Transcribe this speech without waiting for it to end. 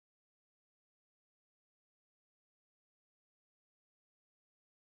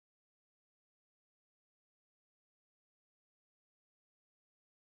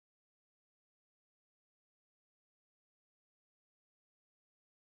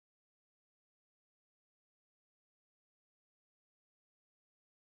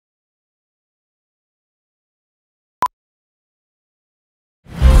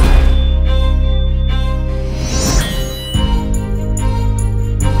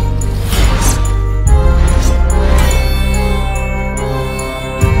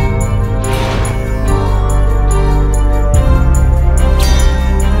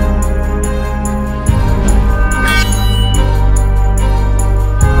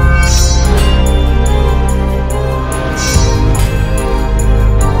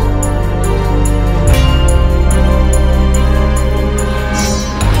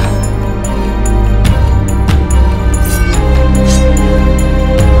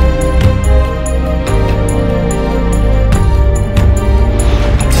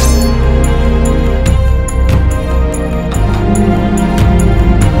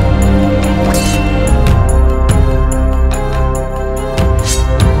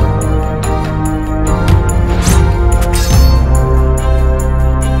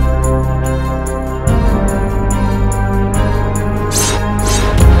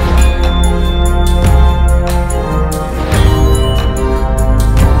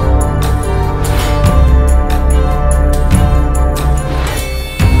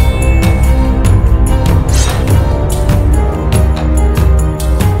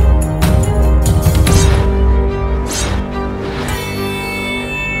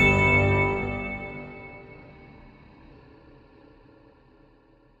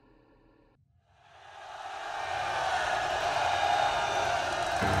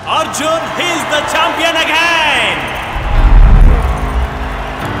Arjun, he's the champion again!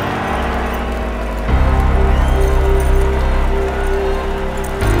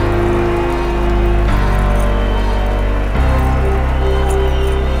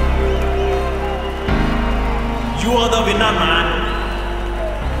 You are the winner, man.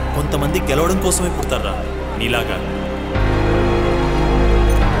 కొంతమంది గెలవడం కోసమే పుడతారా నీలాగా.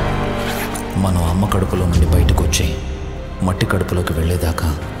 మనం అమ్మ కడుపులో నుండి బయటకు వచ్చి మట్టి కడుపులోకి వెళ్ళేదాకా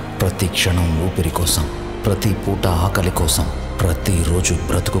ప్రతి క్షణం ఊపిరి కోసం, ప్రతి పూట ఆకలి కోసం, ప్రతిరోజు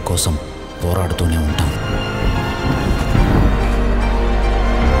బ్రతుకు కోసం పోరాడుతూనే ఉంటాం.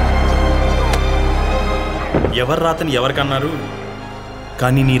 ఎవరి రాతని ఎవరికన్నారు?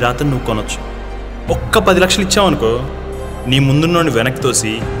 కానీ నీ రాతను నువ్వు కొనొచ్చు. ఒక్క 10 లక్షలు ఇచ్చావనుకో, నీ ముందున్నోని వెనక్కి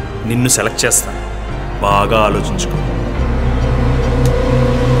తోసి నిన్ను సెలెక్ట్ చేస్తా. బాగా ఆలోచించుకో.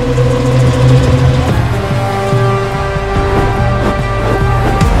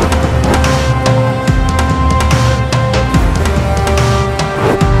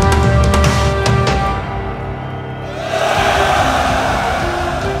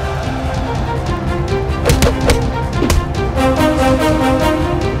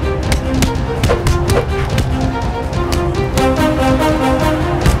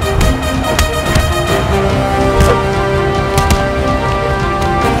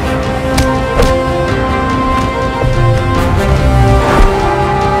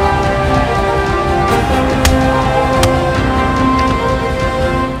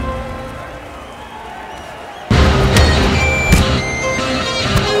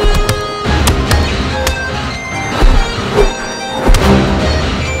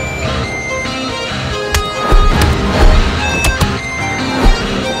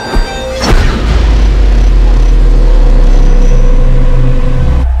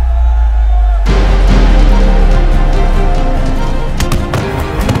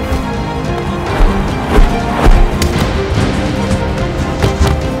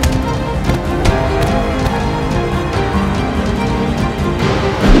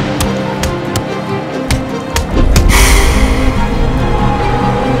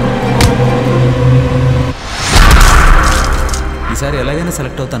 ఈసారి ఎలాగైనా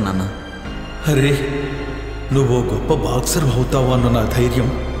సెలెక్ట్ అవుతాను నాన్న. అరే, నువ్వు గొప్ప బాక్సర్ అవుతావు అన్న నా ధైర్యం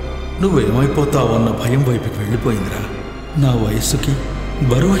నువ్వేమైపోతావు అన్న భయం వైపుకి వెళ్ళిపోయిందిరా. నా వయస్సుకి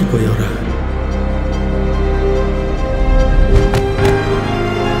బరువు అయిపోయావురా.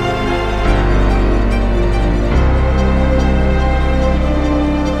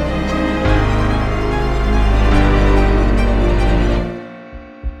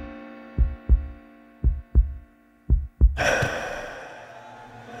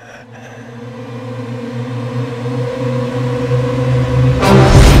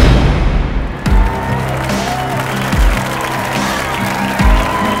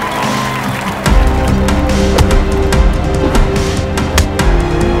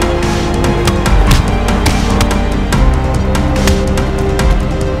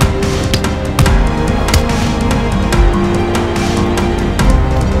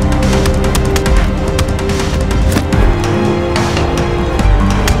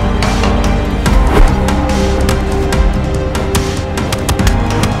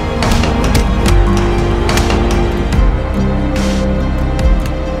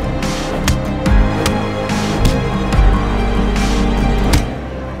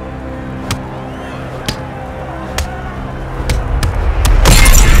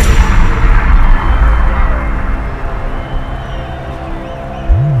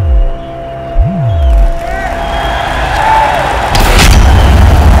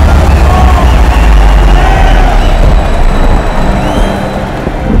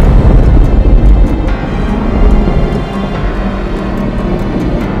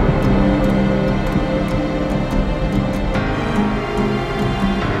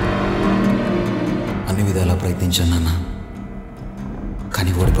 ప్రయత్నించాను నాన్న,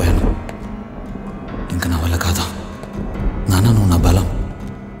 కానీ ఓడిపోయాను. ఇంకా నా వల్ల కాదు నాన్న. నువ్వు నా బలం.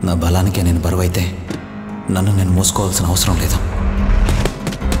 నా బలానికే నేను బరువైతే నన్ను నేను మోసుకోవాల్సిన అవసరం లేదు.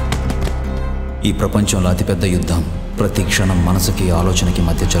 ఈ ప్రపంచంలో అతిపెద్ద యుద్ధం ప్రతి క్షణం మనసుకి ఆలోచనకి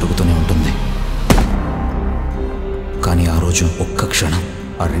మధ్య జరుగుతూనే ఉంటుంది. కానీ ఆ రోజు ఒక్క క్షణం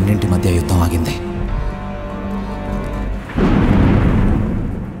ఆ రెండింటి మధ్య యుద్ధం ఆగింది.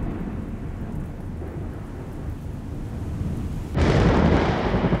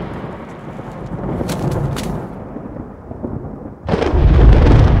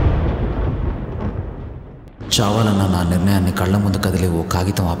 చావాలన్న నా నిర్ణయాన్ని కళ్ళ ముందు కదిలే ఓ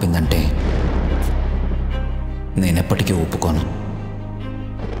కాగితం ఆపిందంటే నేనెప్పటికీ ఒప్పుకోను.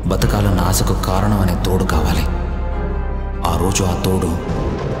 బతకాలన్న ఆశకు కారణం అనే తోడు కావాలి. ఆ రోజు ఆ తోడు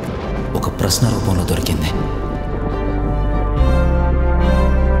ఒక ప్రశ్న రూపంలో దొరికింది.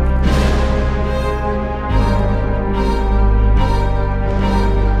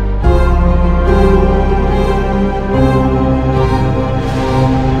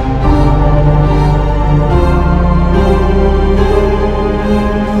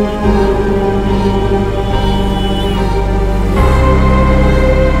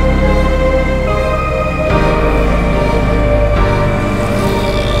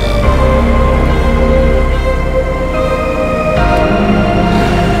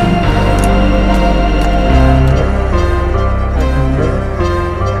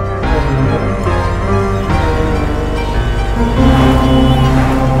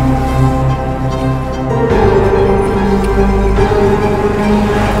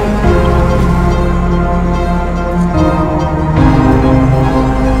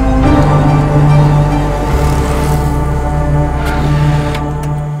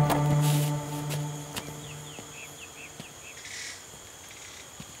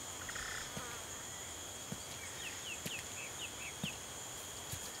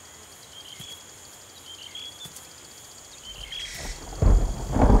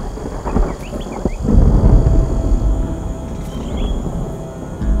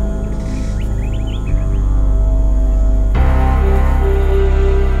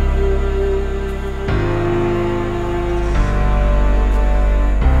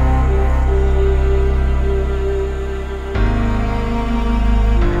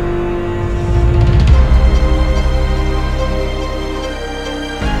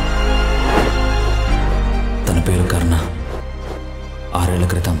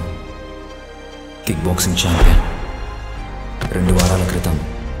 Kick boxing champion. 2 వారాల క్రితం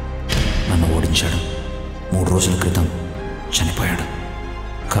నన్ను ఓడించాడు. 3 రోజుల క్రితం చనిపోయాడు.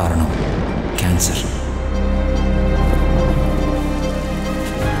 కారణం క్యాన్సర్.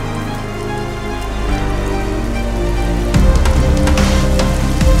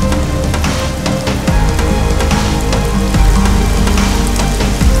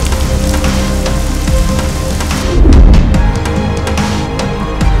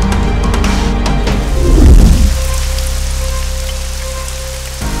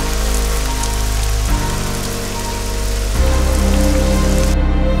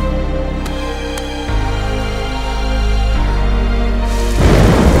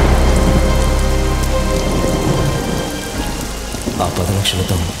 ఆ 10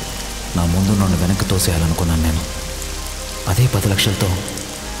 లక్షలతో నా ముందు నన్ను వెనక్కి తోసేయాలనుకున్నాను నేను. అదే 10 లక్షలతో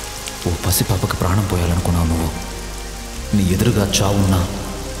ఓ పసిపాపకి ప్రాణం పోయాలనుకున్నావు నువ్వు. నీ ఎదురుగా చావున్నా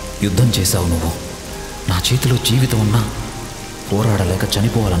యుద్ధం చేశావు నువ్వు. నా చేతిలో జీవితం ఉన్నా పోరాడలేక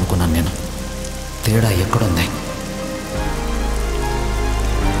చనిపోవాలనుకున్నాను నేను. తేడా ఎక్కడుంది?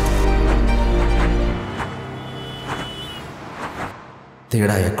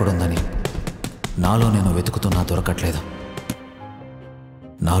 తేడా ఎక్కడుందని నాలో నేను వెతుకుతున్నా దొరకట్లేదు.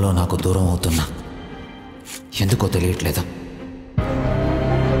 నాలో నాకు దూరం అవుతున్నా ఎందుకో తెలియట్లేదు.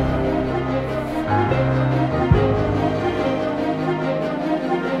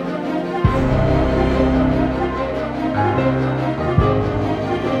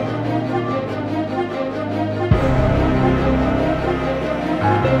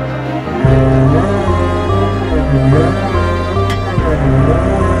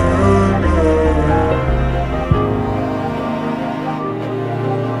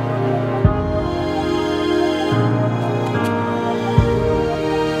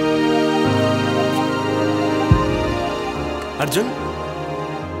 అర్జున్,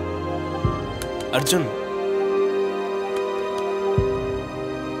 అర్జున్,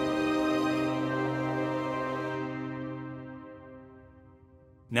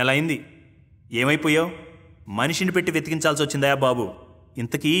 నెల అయింది. ఏమైపోయావు? మనిషిని పెట్టి వెతికించాల్సి వచ్చిందా బాబు?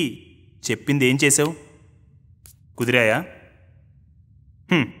 ఇంతకీ చెప్పింది ఏం చేసావు? కుదిరాయా?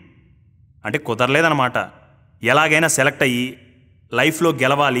 అంటే కుదరలేదన్నమాట. ఎలాగైనా సెలెక్ట్ అయ్యి లైఫ్లో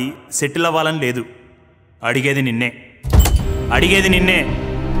గెలవాలి, సెటిల్ అవ్వాలని లేదు. అడిగేది నిన్నే.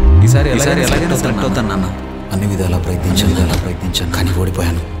 ఈసారి సెలెక్ట్ అవుతాను నాన్న. అన్ని విధాలా ప్రయత్నించాను కానీ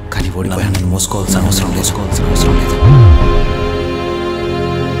ఓడిపోయాను. నన్ను మోసుకోవాల్సిన అవసరం లేదు.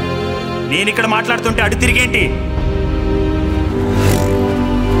 నేనిక్కడ మాట్లాడుతుంటే అడు తిరిగేంటి?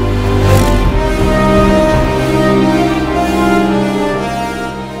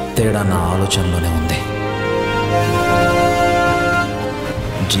 తేడా నా ఆలోచనలోనే ఉంది.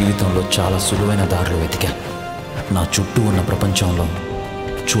 జీవితంలో చాలా సులువైన దారులు వెతికా. నా చుట్టూ ఉన్న ప్రపంచంలో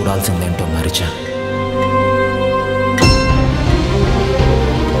చూడాల్సిందేంటో మరిచా.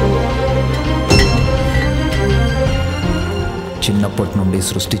 చిన్నప్పటి నుండి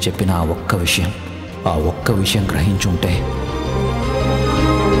సృష్టి చెప్పిన ఆ ఒక్క విషయం గ్రహించుంటే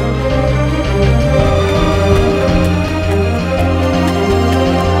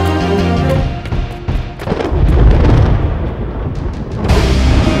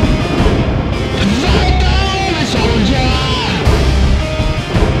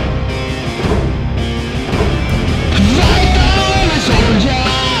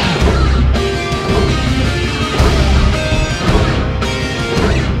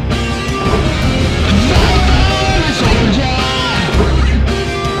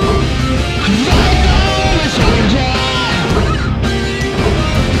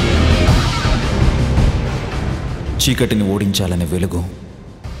చీకటిని ఓడించాలని వెలుగు,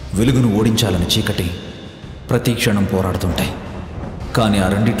 వెలుగును ఓడించాలని చీకటి ప్రతి క్షణం పోరాడుతుంటాయి. కానీ ఆ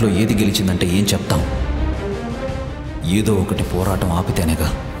రెండిట్లో ఏది గెలిచిందంటే ఏం చెప్తాం? ఏదో ఒకటి పోరాటం ఆపితేనేగా.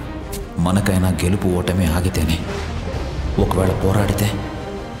 మనకైనా గెలుపు ఓటమే ఆగితేనే. ఒకవేళ పోరాడితే,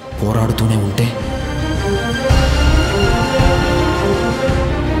 పోరాడుతూనే ఉంటే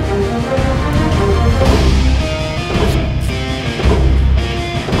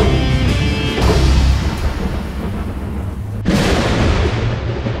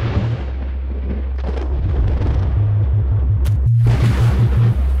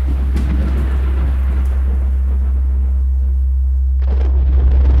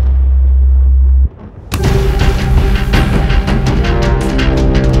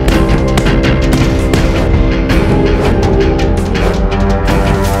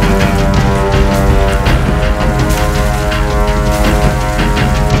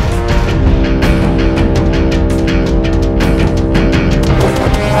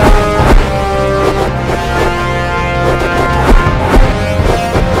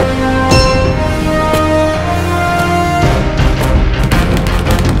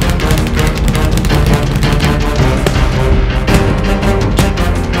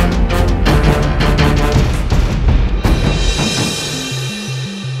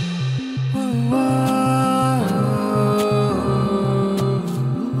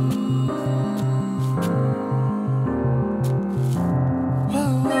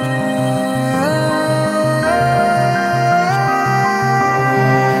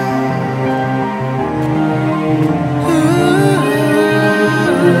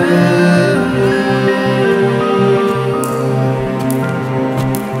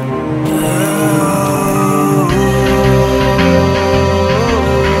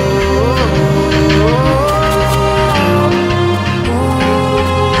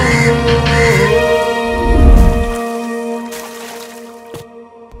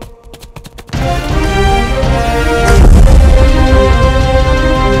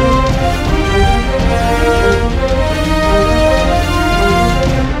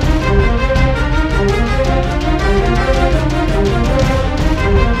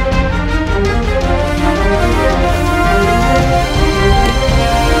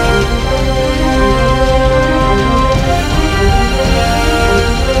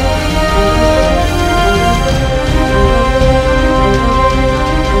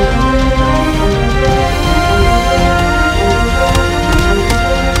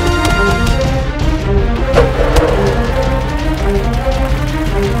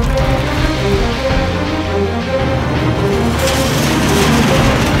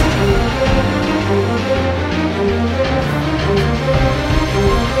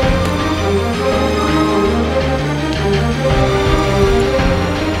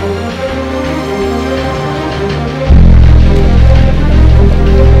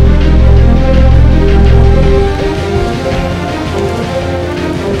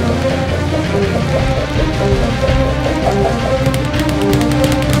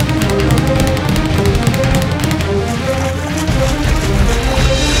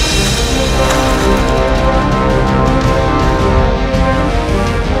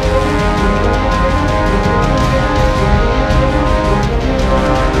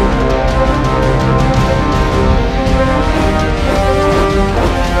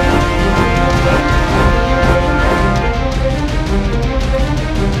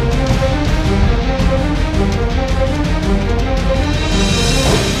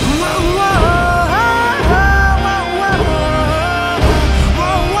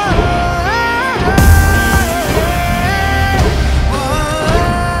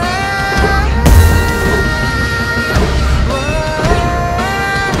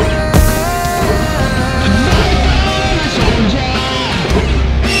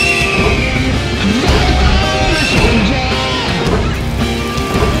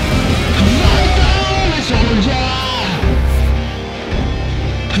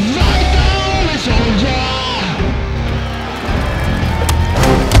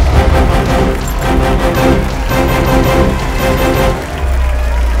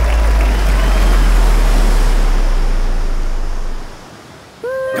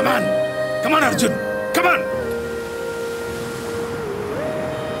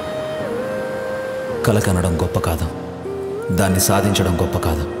కల కనడం గొప్ప కాదు, దాన్ని సాధించడం గొప్ప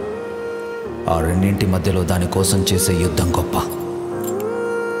కాదు. ఆ రెండింటి మధ్యలో దానికోసం చేసే యుద్ధం గొప్ప.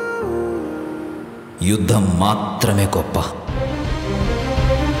 యుద్ధం మాత్రమే గొప్ప.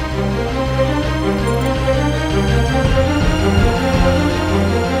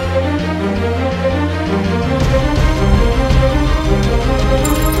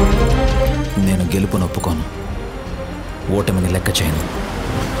 నేను గెలుపునొప్పుకోను, ఓటమిని లెక్క చేయను.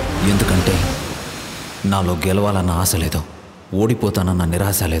 ఎందుకంటే నాలో గెలవాలన్న ఆశ లేదు, ఓడిపోతానన్న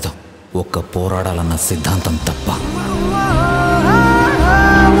నిరాశ లేదు, ఒక్క పోరాడాలన్న సిద్ధాంతం తప్ప.